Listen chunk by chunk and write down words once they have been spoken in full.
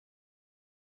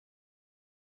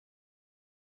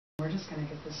just going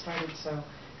to get this started. So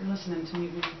you're listening to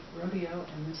Mutiny Radio,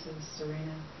 and this is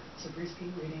Zarina Zabrisky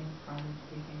reading from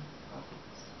Leaving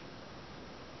Poppies.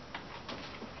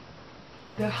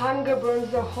 The hunger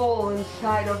burns a hole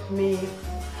inside of me.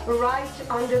 Right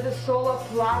under the solar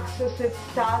plexus it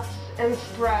starts and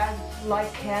spreads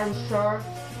like cancer.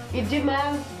 It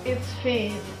demands its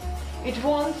feed. It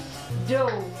wants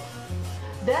dough.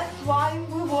 That's why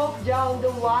we walk down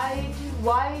the wide,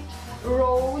 white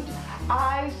road,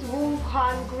 eyes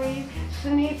wolf-hungry,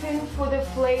 sniffing for the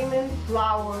flaming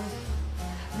flowers.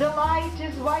 The light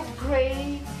is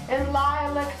white-gray and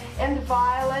lilac and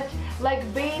violet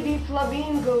like baby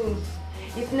flamingos.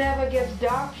 It never gets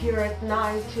dark here at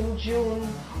night in June.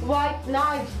 White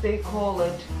nights they call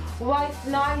it. White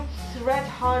nights, red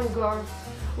hunger.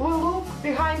 We look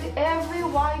behind every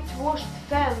whitewashed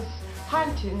fence,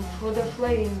 hunting for the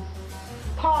flames.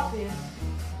 Poppies.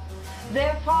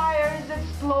 Their fires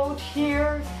explode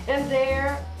here and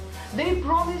there. They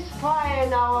promise fire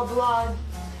in our blood.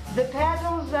 The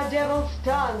petals are devil's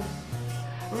tongues.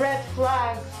 Red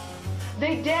flags.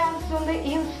 They dance on the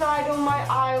inside of my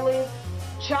eyelids.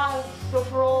 Chunks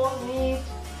of raw meat,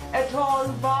 a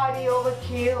torn body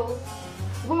overkill.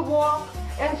 We walk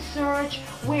and search.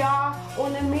 We are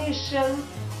on a mission.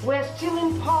 We're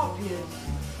stealing poppies.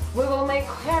 We will make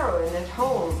heroin at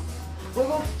home. We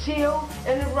will steal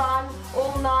and run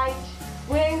all night.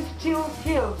 We're in Steel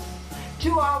Hills,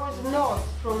 2 hours north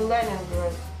from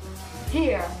Leningrad.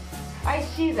 Here, I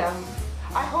see them.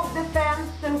 I hop the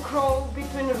fence and crawl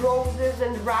between roses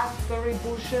and raspberry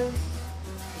bushes.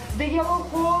 The yellow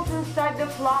holes inside the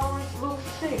flowers look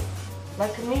sick,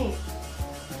 like me.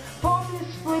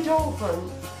 Poppies split open.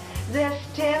 Their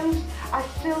stems are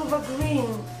silver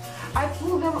green. I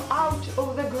pull them out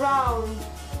of the ground.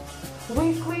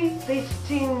 Weakly they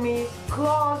sting me,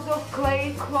 claws of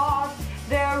clay claws,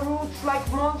 their roots like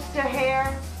monster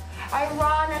hair. I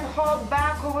run and hop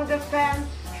back over the fence,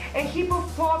 a heap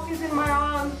of poppies in my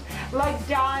arms like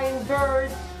dying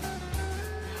birds.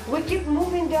 We keep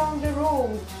moving down the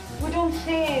road. We don't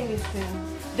say anything.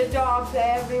 The dogs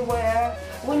are everywhere.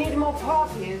 We need more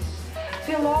poppies.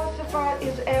 Philosopher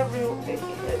is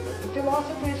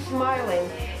smiling.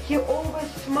 He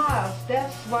always smiles.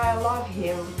 That's why I love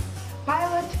him.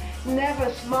 Pilot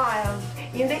never smiles.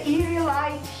 In the eerie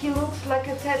light, he looks like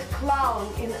a fat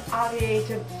clown in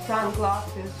aviated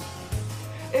sunglasses.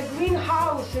 A green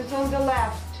house is on the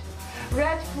left.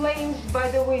 Red flames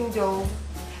by the window.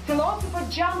 Philosopher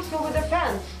jumps over the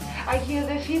fence. I hear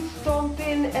the feet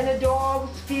stomping and a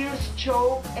dog's fierce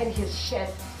choke, and he's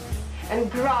shit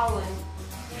and growling.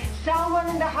 Someone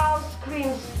in the house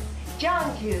screams,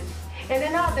 "Junkies!" and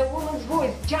another woman's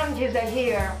voice, "Junkies are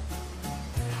here!"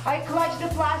 I clutch the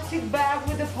plastic bag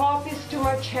with the poppies to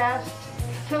my chest.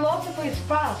 Philosopher is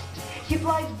fast. He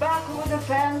flies back over the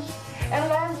fence and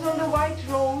lands on the white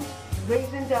road,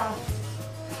 raising dust.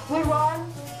 We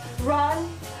run, run,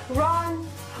 run,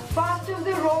 fast off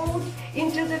the road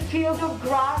into the field of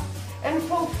grass and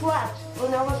fall flat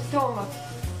on our stomachs.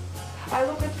 I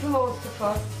look at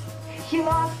Philosopher. He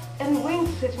laughs and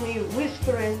winks at me,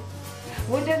 whispering,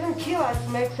 "What doesn't kill us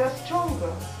makes us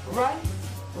stronger, right,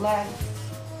 lads?"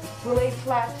 We lay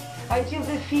flat until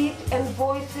the feet and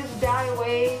voices die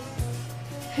away.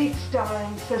 "Fixed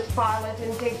time," says Pilot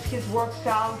and takes his works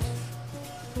out.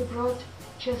 "We brought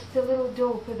just a little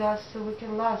dope with us so we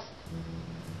can last."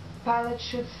 Pilot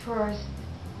shoots first.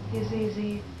 He's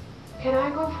easy. "Can I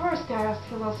go first?" I ask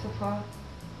Philosopher.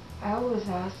 I always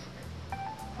ask.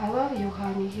 "I love you,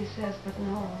 honey," he says, but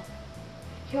no.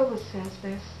 He always says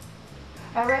this.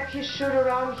 I wrap his shirt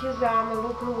around his arm and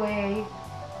look away.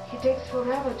 He takes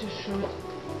forever to shoot.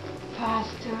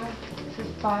 "Faster,"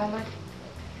 says Pilot.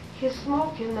 He's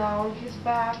smoking now on his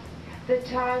back, the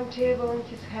timetable in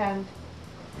his hand.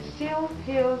 Steel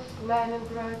Hills,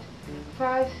 Leningrad,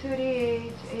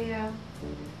 5:38 a.m.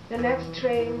 The next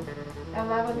train,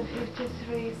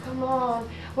 11:53. Come on,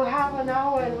 we have an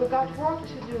hour and we got work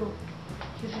to do.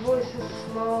 His voice is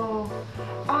slow.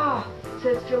 "Ah,"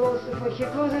 says Philosopher. He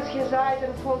closes his eyes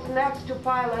and falls next to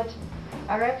Pilot.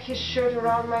 I wrap his shirt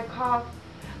around my calf.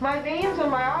 My veins on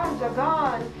my arms are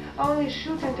gone, only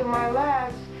shoot into my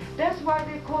legs. That's why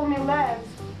they call me legs.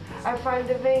 I find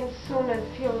the veins soon and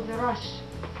feel the rush.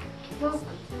 "Look,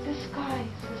 the sky,"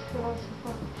 says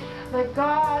Philosopher. Like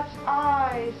God's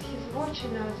eyes, he's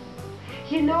watching us.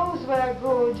 He knows we're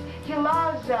good. He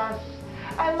loves us.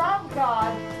 I love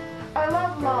God. I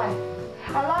love life.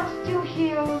 I love Steel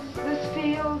Hills, this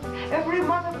field, every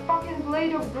motherfucking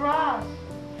blade of grass.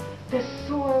 The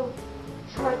soil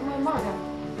is like my mother.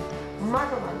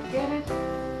 Motherland, get it?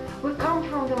 We come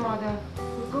from the mother.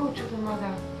 We go to the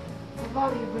mother. I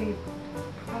love you, babe.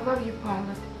 I love you,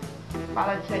 Pilot.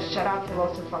 Pilot says, shut up,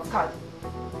 philosopher, cut.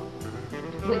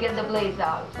 We get the blades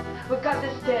out. We cut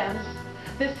the stems.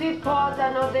 The seed pods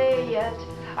are not there yet.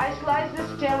 I slice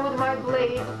the stem with my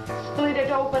blade, split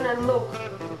it open and look.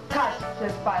 Cut,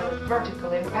 says Pilot,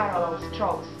 vertically in parallel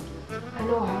strokes. I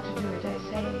know how to do it, I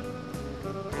say.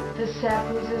 The sap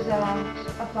oozes out,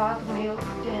 a pot milk,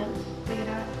 dense,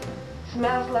 bitter.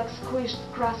 Smells like squished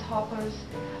grasshoppers.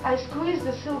 I squeeze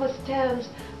the silver stems,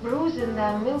 bruising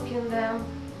them, milking them.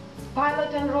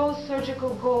 Pilot unrolls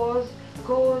surgical gauze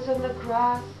on the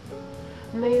grass.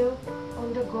 Milk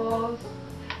on the gauze.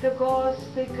 The gauze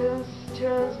thickens,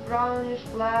 turns brownish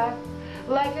black,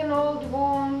 like an old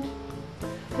wound.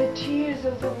 The tears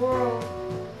of the world,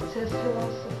 says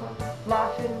philosopher,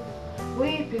 laughing,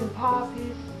 weeping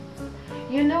poppies.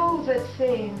 You know that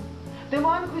saying, the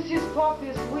one who sees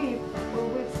poppies weep will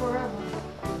weep forever.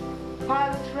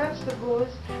 Pilot wraps the gauze,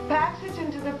 packs it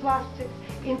into the plastic,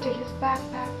 into his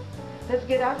backpack. Let's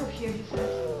get out of here, he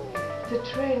says. The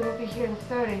train will be here in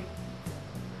 30.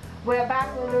 We're back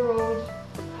on the road.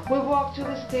 We walk to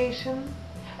the station,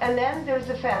 and then there's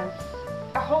a fence.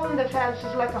 A hole in the fence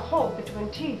is like a hole between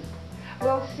teeth.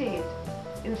 We'll see it.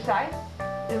 Inside,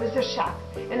 there is a shack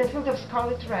in a field of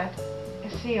scarlet red, a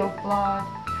sea of blood,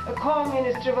 a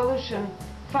communist revolution,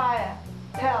 fire,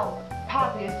 hell,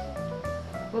 poppies.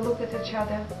 We look at each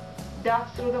other,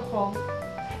 duck through the hole,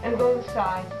 and go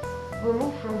inside. We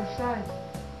move from the sides.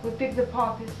 We pick the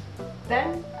poppies.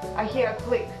 Then I hear a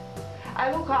click. I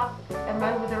look up, a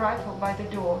man with a rifle by the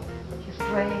door. He's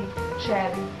gray,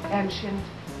 shabby, ancient,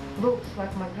 looks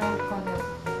like my grandfather.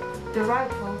 The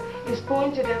rifle is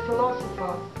pointed at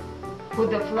philosopher.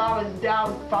 Put the flowers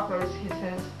down, fuckers, he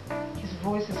says. His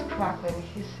voice is crackling,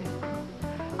 hissing.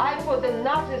 I fought the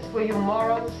Nazis for you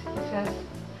morons, he says.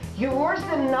 You're worse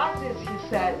than Nazis, he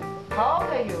said. How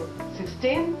old are you?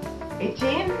 16?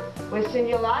 18? Wasting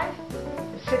your life?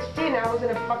 At 16, I was in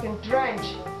a fucking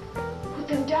trench. Put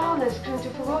them down, I scream to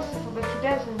philosopher, but he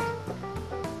doesn't.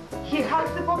 He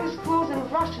hugs the poppies close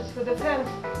and rushes for the fence.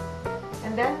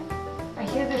 And then I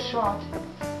hear the shot.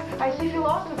 I see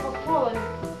philosopher fallen,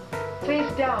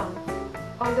 face down,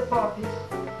 on the poppies.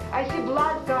 I see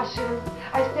blood gushing.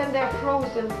 I stand there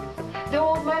frozen. The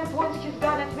old man points his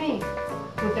gun at me.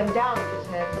 Put them down,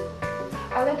 he says.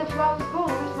 I let the flowers go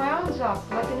and lift my arms up,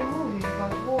 like in a movie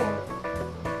about war.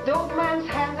 The old man's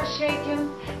hands are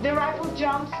shaking, the rifle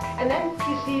jumps, and then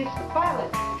he sees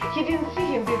Pilot. He didn't see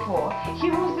him before. He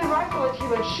moves the rifle at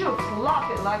him and shoots,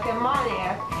 laughing like a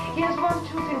maniac. He has one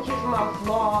tooth in his mouth,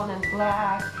 long and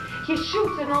black. He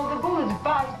shoots and all the bullets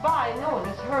buzz by, no one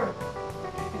is hurt.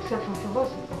 Except for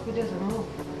philosopher, who doesn't move.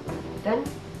 Then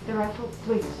the rifle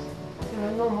clicks. There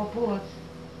are no more bullets.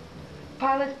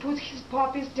 Pilot puts his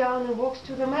poppies down and walks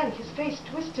to the man, his face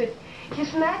twisted. He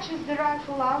snatches the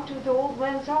rifle out of the old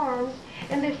man's arms,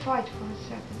 and they fight for a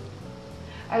second.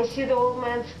 I see the old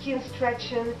man's skin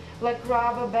stretching like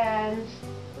rubber bands.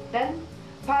 Then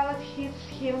Pilot hits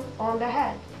him on the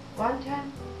head. 1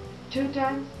 time, 2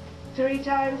 times, 3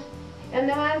 times, and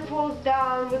the man falls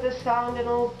down with the sound an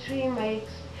old tree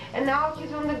makes, and now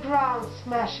he's on the ground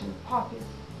smashing poppies.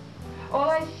 All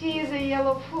I see is a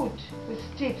yellow foot with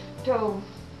stiff toes.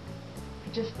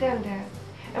 I just stand there,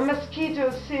 a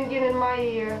mosquito singing in my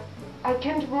ear. I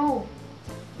can't move.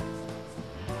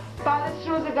 Pilot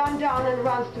throws the gun down and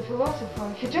runs to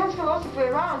philosopher. He turns philosopher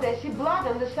around. I see blood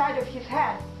on the side of his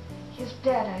head. He's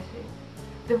dead, I think.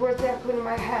 The words echo in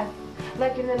my head,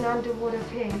 like in an underwater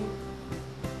cave.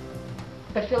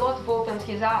 But philosopher opens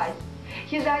his eyes.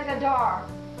 His eyes are dark.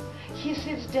 He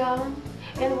sits down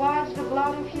and wipes the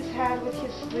blood of his head with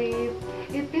his sleeve.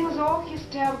 It peels off his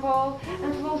temple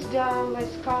and flows down like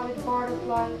scarlet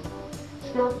butterflies.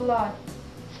 It's not blood,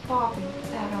 it's poppy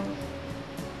petals.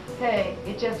 Hey,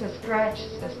 it's just a scratch,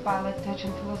 says Pilot,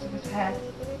 touching philosopher's head.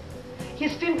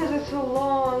 His fingers are so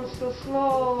long, so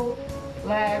slow.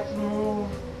 Legs move,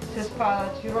 says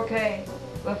Pilot. You're okay,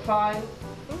 we're fine.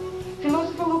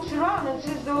 Philosopher looks around and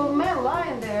sees the old man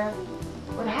lying there.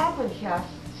 What happened, he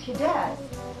asks. Is he dead?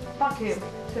 Fuck him,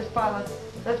 says Pilot.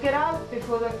 Let's get out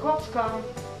before the cops come.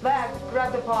 Legs,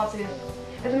 grab the poppies.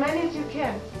 As many as you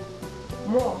can.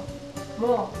 More.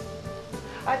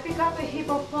 I pick up a heap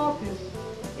of poppies.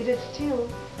 It is still.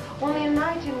 Only a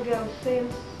nightingale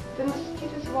sings. The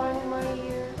mosquitoes whine in my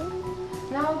ear.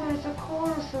 Now there is a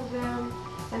chorus of them,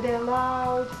 and they're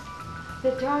loud.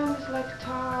 The time is like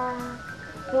tar.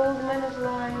 The old man is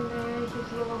lying there,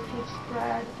 his yellow feet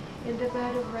spread in the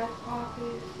bed of red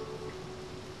poppies.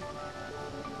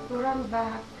 We run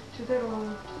back to the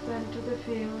road, then to the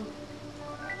field.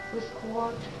 We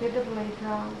squat, get the blade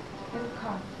out, and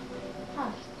cut.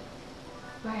 Fast.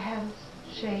 My hands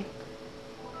shake.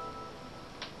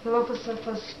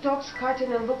 Philosopher stops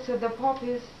cutting and looks at the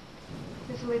poppies.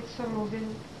 His lips are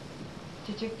moving.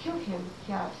 Did you kill him?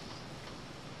 He asks.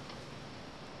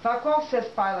 Fuck off, says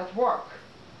Pilate. Work.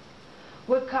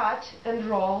 We cut and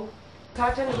roll,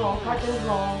 cut and roll, cut and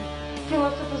roll.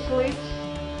 Philosopher's lips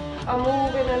are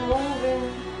moving and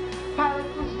moving.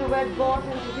 Pilate puts the wet board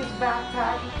into his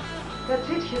backpack. That's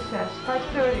it, he says.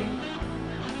 5:30.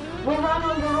 We run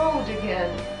on the road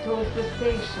again towards the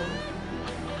station.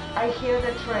 I hear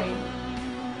the train.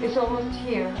 It's almost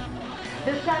here.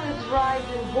 The sun is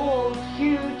rising, bold,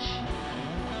 huge.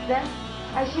 Then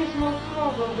I see a small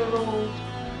frog on the road.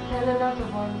 Then another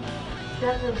one.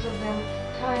 Dozens of them,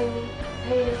 tiny,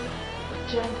 pale,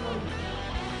 gentle,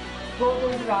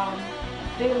 golden brown.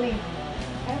 They leap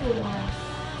everywhere.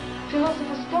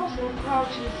 Philosopher stops and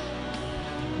crouches.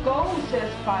 Go,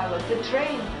 says Pilate, the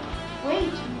train.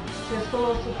 Wait, says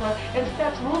Philosopher, and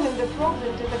starts moving the frogs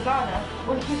into the gutter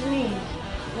on his knees,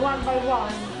 one by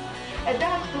one. A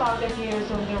dust cloud appears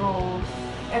on the road.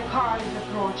 A car is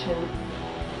approaching.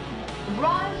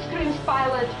 Run, screams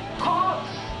Pilate.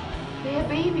 Cops! They are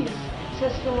babies,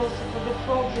 says Philosopher, the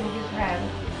frogs in his hand.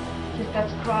 He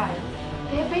starts crying.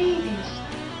 They're babies.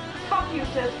 Fuck you,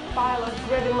 says Pilate,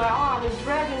 grabbing my arm and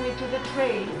dragging me to the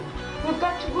train. We've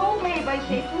got to go, babe, I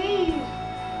say, please.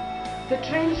 The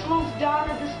train slows down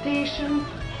at the station.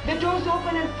 The doors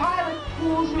open and Pilate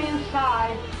pulls me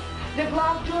inside. The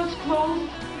glass doors close.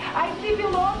 I see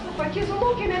Philosopher. He's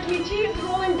looking at me, tears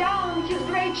rolling down his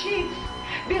gray cheeks.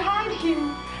 Behind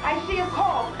him, I see a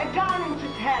cop, a gun in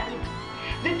his hand.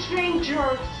 The train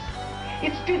jerks.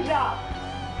 It speeds up.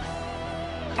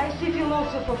 I see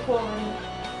Philosopher falling,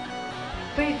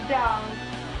 face down,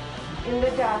 in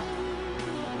the dust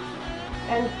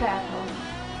and petals.